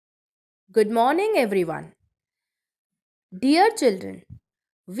Good morning, everyone. Dear children,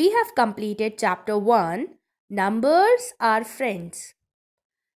 we have completed chapter 1 Numbers Are Friends.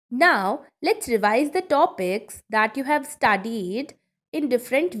 Now, let's revise the topics that you have studied in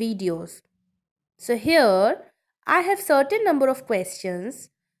different videos. So, here I have certain number of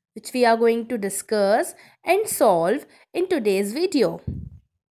questions which we are going to discuss and solve in today's video.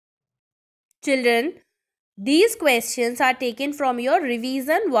 Children, these questions are taken from your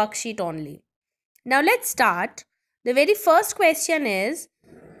revision worksheet only. Now let's start. The very first question is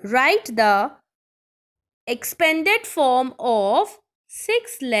write the expanded form of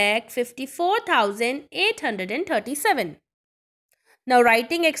 6,54,837. Now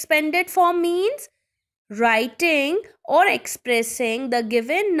writing expanded form means writing or expressing the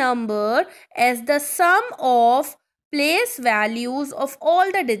given number as the sum of place values of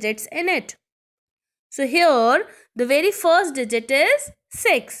all the digits in it. So here the very first digit is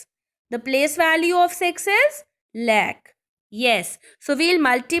 6. The place value of 6 is lakh. Yes. So we'll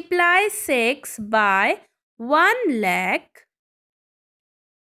multiply 6 by 1 lakh.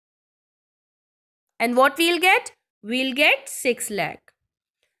 And what we'll get? We'll get 6 lakh.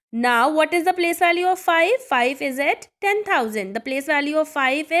 Now what is the place value of 5? 5 is at 10,000. The place value of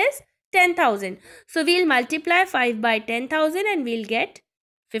 5 is 10,000. So we'll multiply 5 by 10,000 and we'll get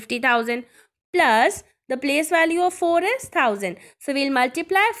 50,000 plus the place value of 4 is 1000. So we'll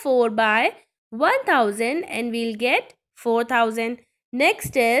multiply 4 by 1000 and we'll get 4000.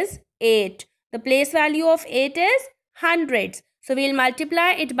 Next is 8. The place value of 8 is hundreds. So we'll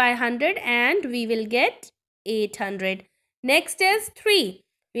multiply it by 100 and we will get 800. Next is 3.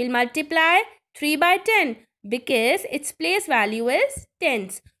 We'll multiply 3 by 10 because its place value is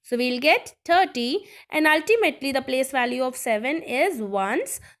tens. So we'll get 30 and ultimately the place value of 7 is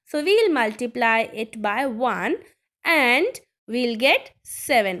ones. So we'll multiply it by 1 and we'll get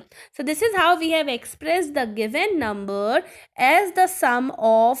 7. So this is how we have expressed the given number as the sum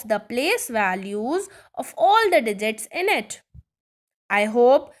of the place values of all the digits in it. I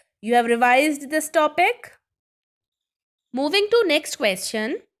hope you have revised this topic. Moving to next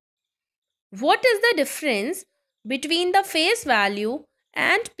question. What is the difference between the face value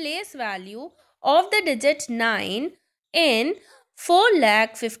and place value of the digit 9 in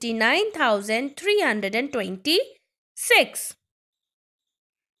 4,59,326?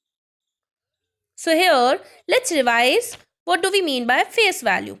 So here, let's revise. What do we mean by face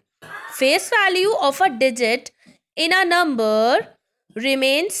value? Face value of a digit in a number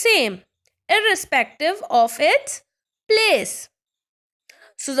remains same irrespective of its place.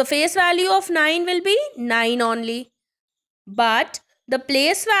 So the face value of 9 will be 9 only. But the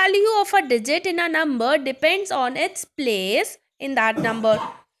place value of a digit in a number depends on its place in that number.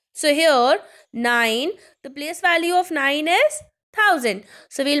 So here 9, the place value of 9 is 1000.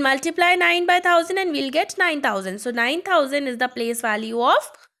 So we'll multiply 9 by 1000 and we'll get 9000. So 9000 is the place value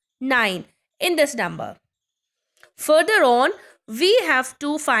of 9 in this number. Further on, we have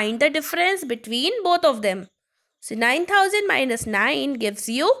to find the difference between both of them. So 9000 minus 9 gives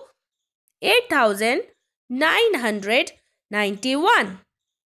you 8991.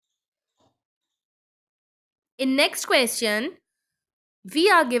 In next question, we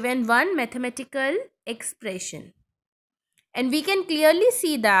are given one mathematical expression. And we can clearly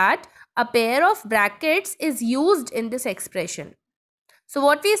see that a pair of brackets is used in this expression. So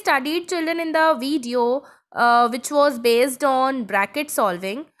what we studied, children, in the video which was based on bracket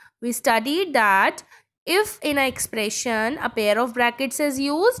solving, we studied that if in an expression a pair of brackets is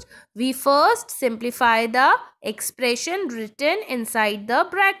used, we first simplify the expression written inside the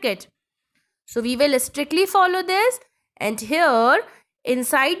bracket. So we will strictly follow this, and here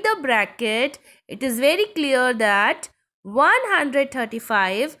inside the bracket it is very clear that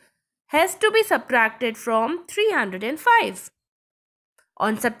 135 has to be subtracted from 305.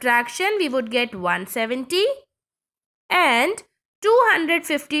 On subtraction we would get 170 and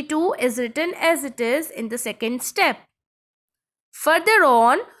 252 is written as it is in the second step. Further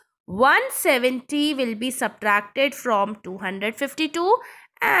on, 170 will be subtracted from 252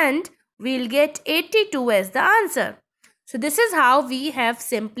 and we'll get 82 as the answer. So this is how we have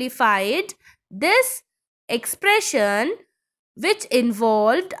simplified this expression which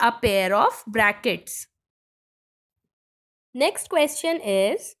involved a pair of brackets. Next question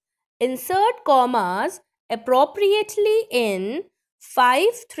is, insert commas appropriately in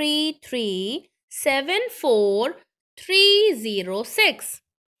 53374,306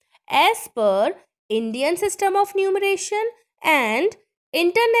 as per Indian system of numeration and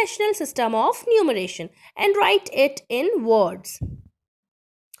International system of numeration, and write it in words.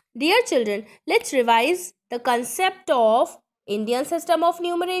 Dear children, let's revise the concept of Indian system of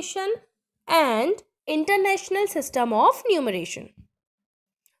numeration. and International System of Numeration.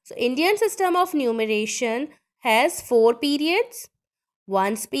 So Indian system of numeration has 4 periods: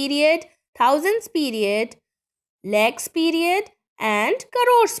 ones period, thousands period, lakhs period and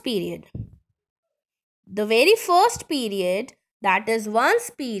crores period. The very first period, that is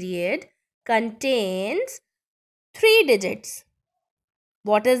ones period, contains 3 digits.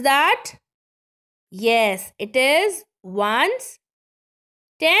 What is that? Yes, it is ones,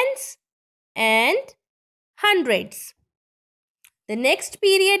 tens and hundreds. The next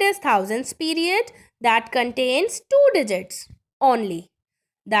period is thousands period, that contains 2 digits only.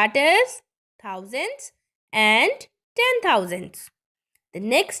 That is thousands and 10,000s. The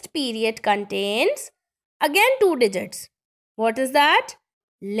next period contains again 2 digits. What is that?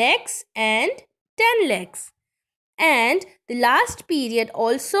 Lakhs and 10 lakhs. And the last period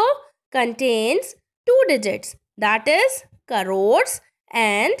also contains 2 digits. That is crores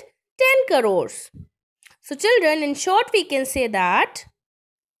and 10 crores. So children, in short we can say that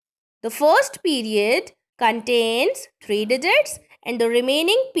the first period contains 3 digits and the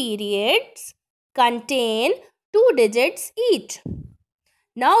remaining periods contain 2 digits each.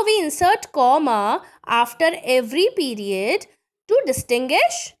 Now we insert comma after every period to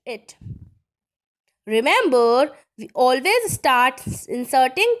distinguish it. Remember, we always start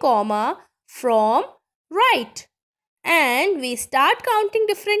inserting comma from right, and we start counting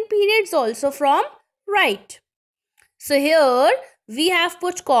different periods also from right. So here we have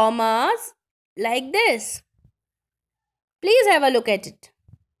put commas like this. Please have a look at it.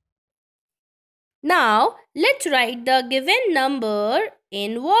 Now let's write the given number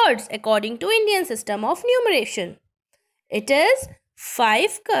in words according to Indian system of numeration. It is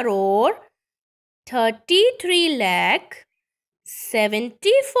 5 crore 33 lakh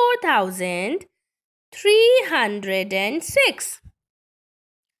 74,306.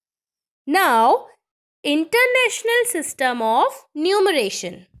 Now, International System of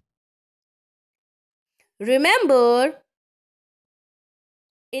Numeration. Remember,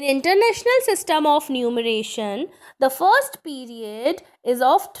 in International System of Numeration, the first period is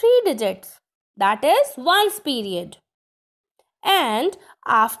of 3 digits. That is ones period. And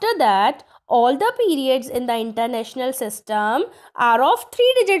after that, all the periods in the international system are of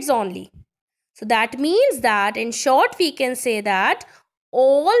 3 digits only. So that means that in short we can say that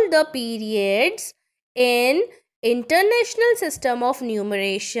all the periods in international system of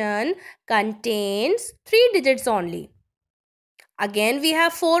numeration contains 3 digits only. Again we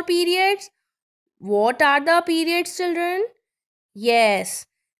have 4 periods. What are the periods, children? Yes,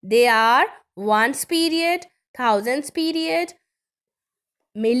 they are ones period, thousands period,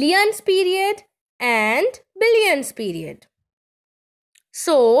 millions period and billions period.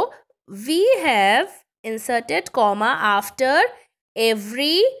 So we have inserted comma after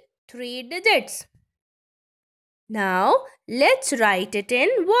every 3 digits. Now let's write it in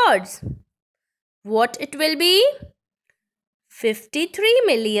words. What it will be?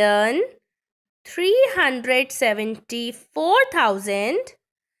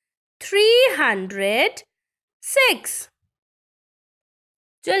 53,374,306.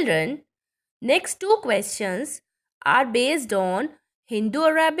 Children, next 2 questions are based on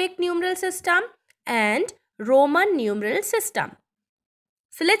Hindu-Arabic numeral system and Roman numeral system.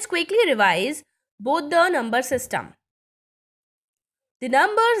 So let's quickly revise both the number system. The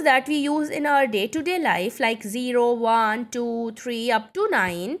numbers that we use in our day-to-day life like 0, 1, 2, 3 up to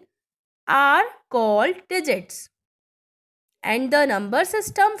 9 are called digits. And the number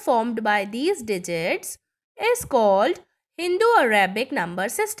system formed by these digits is called Hindu-Arabic number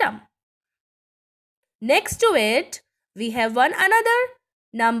system. Next to it, we have one another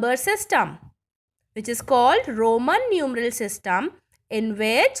number system which is called Roman numeral system, in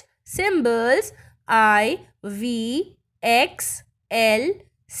which symbols I, V, X, L,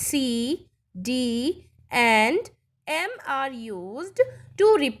 C, D and M are used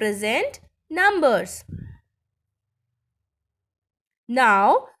to represent numbers.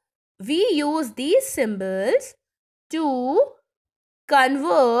 Now, we use these symbols to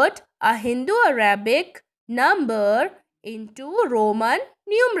convert a Hindu-Arabic number into Roman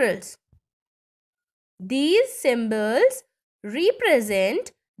numerals. These symbols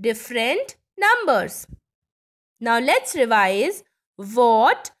represent different numbers. Now let's revise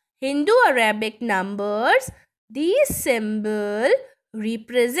what Hindu-Arabic numbers these symbols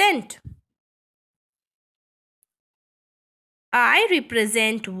represent. I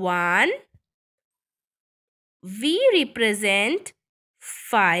represent 1, V represent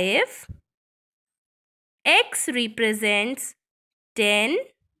 5, X represents 10,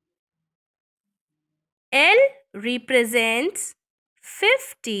 L represents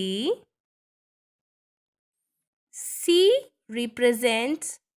 50 C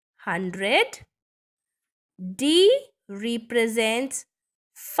represents 100. D represents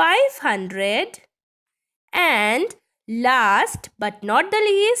 500. And last but not the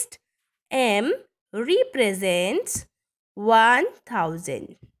least, M represents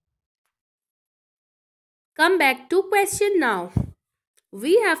 1000. Come back to question now.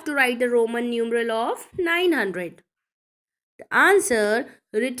 We have to write the Roman numeral of 900. The answer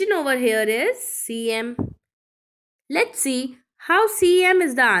written over here is CM. Let's see how CM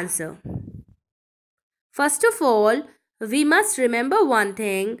is the answer. First of all, we must remember one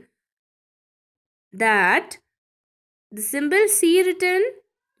thing, that the symbol C written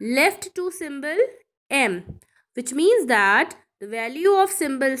left to symbol M, which means that the value of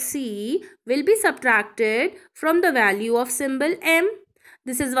symbol C will be subtracted from the value of symbol M.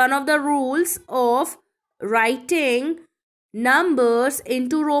 This is one of the rules of writing numbers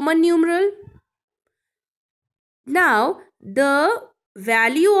into Roman numeral. Now, the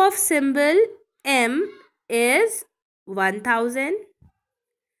value of symbol M is 1000.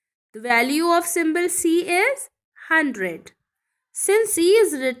 The value of symbol C is 100. Since C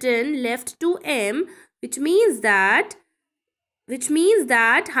is written left to M, which means that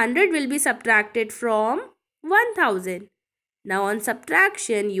 100 will be subtracted from 1000. Now on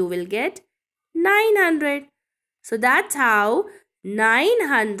subtraction, you will get 900. So that's how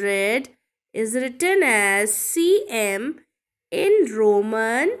 900 is written as CM in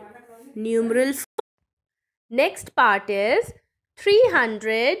Roman numeral form. Next part is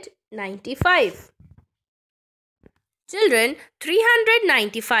 395. Children,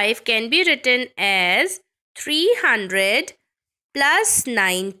 395 can be written as 300 plus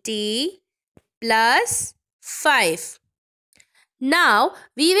 90 plus 5. Now,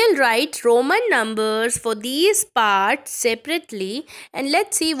 we will write Roman numbers for these parts separately and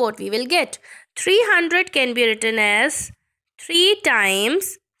let's see what we will get. 300 can be written as 3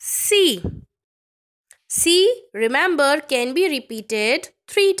 times C. C, remember, can be repeated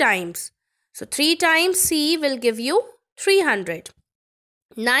 3 times. So, 3 times C will give you 300.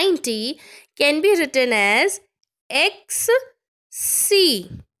 90 can be written as XC.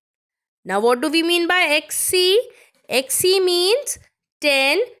 Now, what do we mean by XC? XC means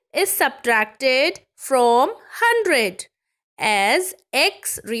 10 is subtracted from 100, as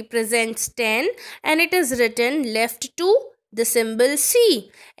X represents 10 and it is written left to the symbol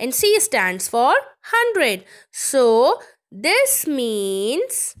C, and C stands for 100. So, this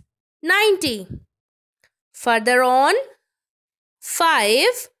means 90. Further on,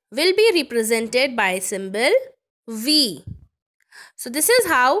 5 will be represented by symbol V. So, this is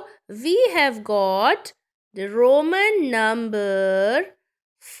how we have got the Roman number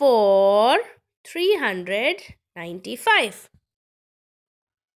for 395.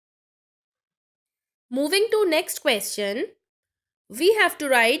 Moving to next question, we have to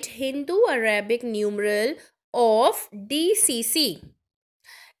write Hindu Arabic numeral of DCC.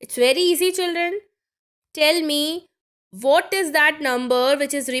 It's very easy, children. Tell me, what is that number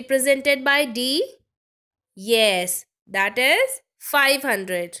which is represented by D? Yes, that is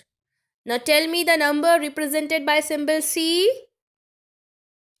 500. Now tell me the number represented by symbol C.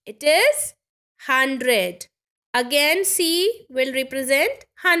 It is 100. Again, C will represent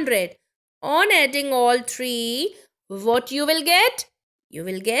 100. On adding all three, what you will get? You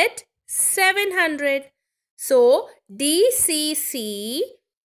will get 700. So, DCC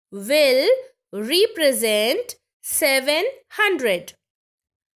will represent 700.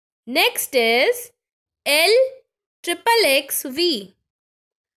 Next is LXXV.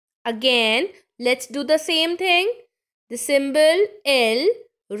 Again, let's do the same thing. The symbol L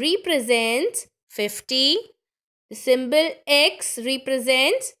represents 50. The symbol X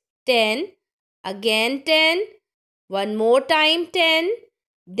represents 10. Again 10. One more time 10.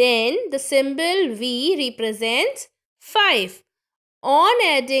 Then the symbol V represents 5. On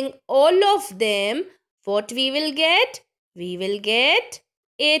adding all of them, what we will get? We will get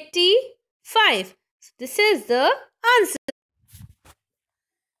 85. This is the answer.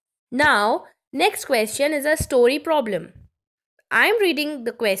 Now, next question is a story problem. I am reading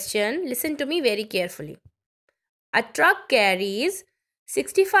the question. Listen to me very carefully. A truck carries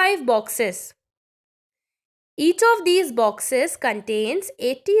 65 boxes. Each of these boxes contains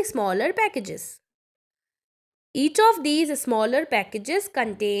 80 smaller packages. Each of these smaller packages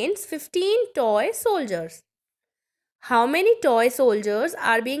contains 15 toy soldiers. How many toy soldiers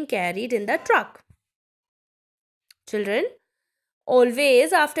are being carried in the truck? Children,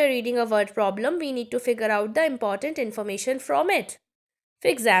 always after reading a word problem, we need to figure out the important information from it. For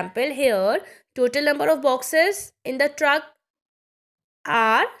example, here, total number of boxes in the truck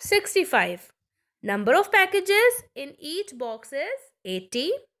are 65. Number of packages in each box is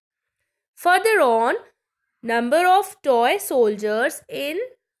 80. Further on, number of toy soldiers in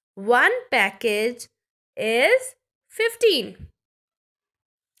one package is 15.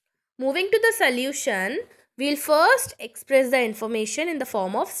 Moving to the solution, we'll first express the information in the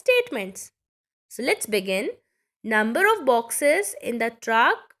form of statements. So let's begin. Number of boxes in the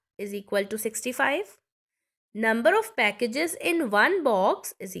truck is equal to 65. Number of packages in one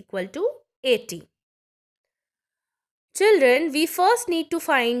box is equal to 80. Children, we first need to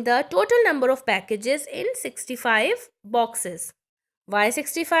find the total number of packages in 65 boxes. Why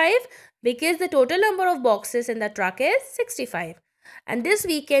 65? Because the total number of boxes in the truck is 65. And this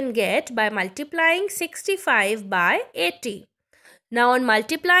we can get by multiplying 65 by 80. Now on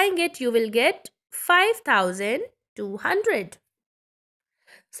multiplying it, you will get 5,200.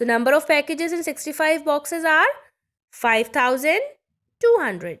 So number of packages in 65 boxes are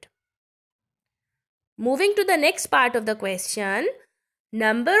 5,200. Moving to the next part of the question,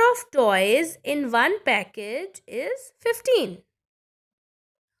 number of toys in one package is 15.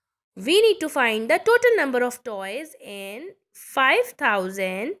 We need to find the total number of toys in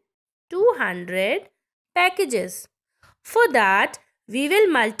 5,200 packages. For that, we will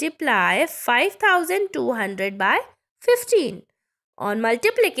multiply 5,200 by 15. On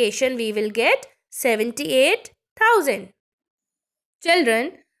multiplication, we will get 78,000.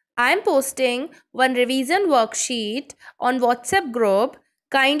 Children, I am posting one revision worksheet on WhatsApp group.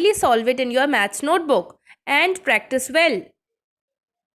 Kindly solve it in your maths notebook and practice well.